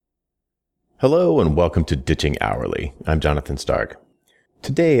Hello and welcome to Ditching Hourly. I'm Jonathan Stark.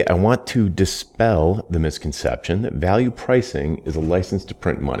 Today I want to dispel the misconception that value pricing is a license to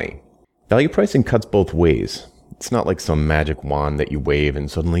print money. Value pricing cuts both ways. It's not like some magic wand that you wave and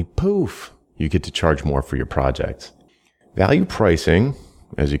suddenly, poof, you get to charge more for your projects. Value pricing,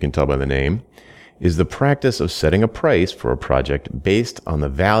 as you can tell by the name, is the practice of setting a price for a project based on the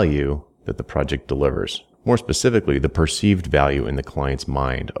value that the project delivers. More specifically, the perceived value in the client's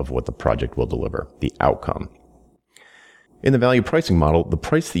mind of what the project will deliver, the outcome. In the value pricing model, the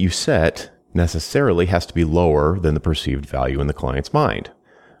price that you set necessarily has to be lower than the perceived value in the client's mind.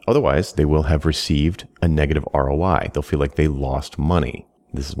 Otherwise, they will have received a negative ROI. They'll feel like they lost money.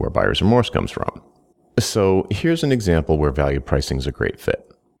 This is where buyer's remorse comes from. So here's an example where value pricing is a great fit.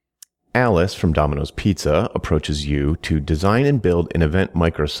 Alice from Domino's Pizza approaches you to design and build an event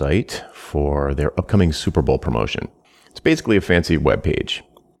microsite for their upcoming Super Bowl promotion. It's basically a fancy web page.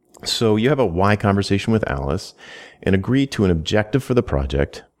 So you have a why conversation with Alice and agree to an objective for the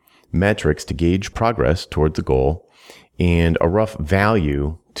project, metrics to gauge progress towards the goal, and a rough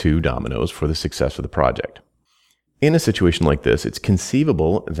value to Domino's for the success of the project. In a situation like this, it's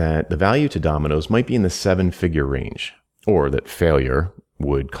conceivable that the value to Domino's might be in the 7-figure range, or that failure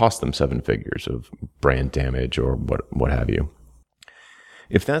would cost them 7 figures of brand damage or what have you.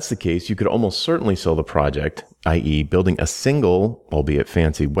 If that's the case, you could almost certainly sell the project, i.e. building a single, albeit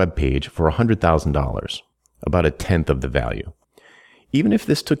fancy, web page for $100,000, about a tenth of the value. Even if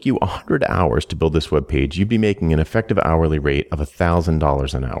this took you 100 hours to build this web page, you'd be making an effective hourly rate of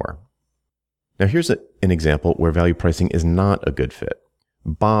 $1,000 an hour. Now here's an example where value pricing is not a good fit.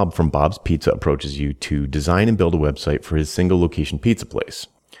 Bob from Bob's Pizza approaches you to design and build a website for his single location pizza place.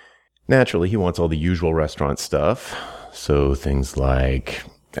 Naturally, he wants all the usual restaurant stuff. So things like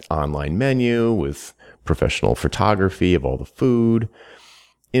an online menu with professional photography of all the food,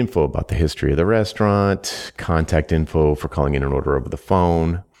 info about the history of the restaurant, contact info for calling in an order over the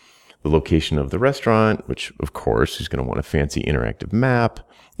phone, the location of the restaurant, which of course he's going to want a fancy interactive map,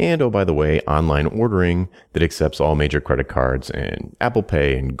 and oh, by the way, online ordering that accepts all major credit cards and Apple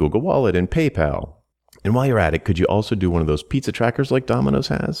Pay and Google Wallet and PayPal. And while you're at it, could you also do one of those pizza trackers like Domino's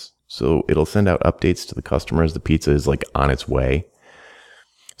has? So it'll send out updates to the customer as the pizza is like on its way.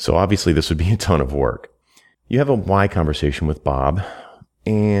 So obviously this would be a ton of work. You have a why conversation with Bob,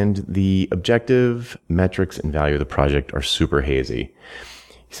 and the objective, metrics, and value of the project are super hazy.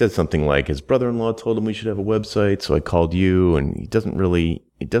 He said something like his brother-in-law told him we should have a website, so I called you, and he doesn't really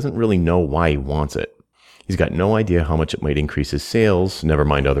know why he wants it. He's got no idea how much it might increase his sales, never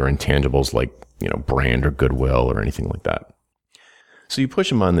mind other intangibles like, brand or goodwill or anything like that. So you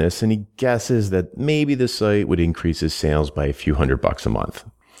push him on this, and he guesses that maybe the site would increase his sales by a few $100 a month.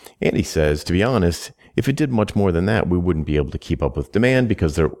 And he says, to be honest, if it did much more than that, we wouldn't be able to keep up with demand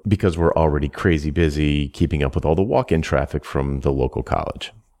because we're already crazy busy keeping up with all the walk-in traffic from the local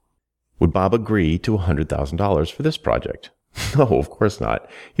college. Would Bob agree to $100,000 for this project? No, of course not.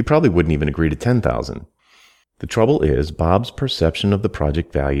 He probably wouldn't even agree to $10,000. The trouble is, Bob's perception of the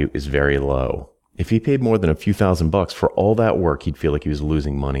project value is very low. If he paid more than a few $1,000s for all that work, he'd feel like he was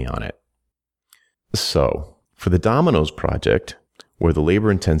losing money on it. So, for the Domino's project, where the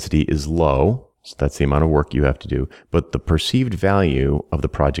labor intensity is low, so that's the amount of work you have to do, but the perceived value of the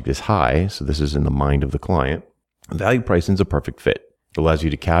project is high, so this is in the mind of the client, value pricing is a perfect fit. It allows you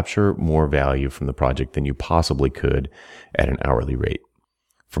to capture more value from the project than you possibly could at an hourly rate.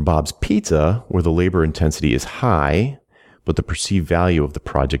 For Bob's Pizza, where the labor intensity is high, but the perceived value of the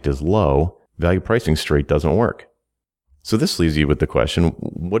project is low, value pricing straight doesn't work. So this leaves you with the question,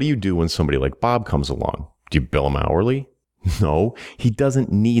 what do you do when somebody like Bob comes along? Do you bill him hourly? No, he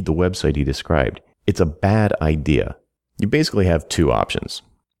doesn't need the website he described. It's a bad idea. You basically have two options.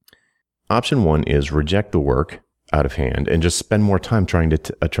 Option one is reject the work out of hand and just spend more time trying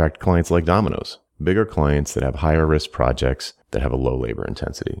to attract clients like Domino's, bigger clients that have higher risk projects that have a low labor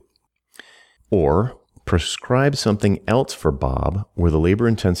intensity. Or prescribe something else for Bob where the labor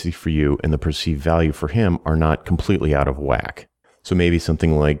intensity for you and the perceived value for him are not completely out of whack. So maybe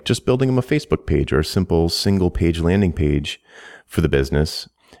something like just building him a Facebook page or a simple single page landing page for the business,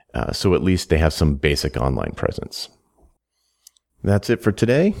 so at least they have some basic online presence. That's it for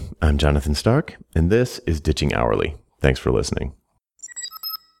today. I'm Jonathan Stark, and this is Ditching Hourly. Thanks for listening.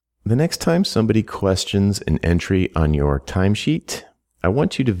 The next time somebody questions an entry on your timesheet, I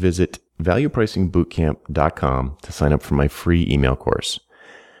want you to visit valuepricingbootcamp.com to sign up for my free email course.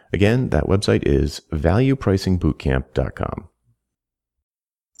 Again, that website is valuepricingbootcamp.com.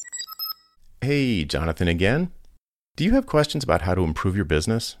 Hey, Jonathan again. Do you have questions about how to improve your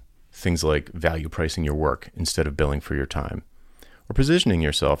business? Things like value pricing your work instead of billing for your time. or positioning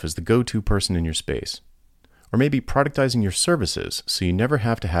yourself as the go-to person in your space. Or maybe productizing your services so you never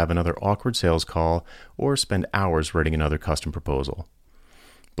have to have another awkward sales call or spend hours writing another custom proposal.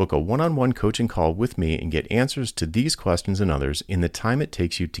 Book a one-on-one coaching call with me and get answers to these questions and others in the time it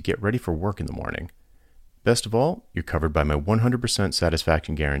takes you to get ready for work in the morning. Best of all, you're covered by my 100%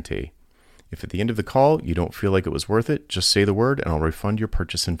 satisfaction guarantee. If at the end of the call you don't feel like it was worth it, just say the word and I'll refund your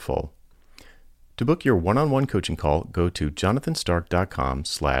purchase in full. To book your one-on-one coaching call, go to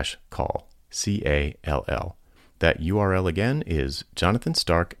jonathanstark.com/call, C-A-L-L. That URL again is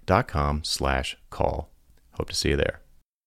jonathanstark.com/call. Hope to see you there.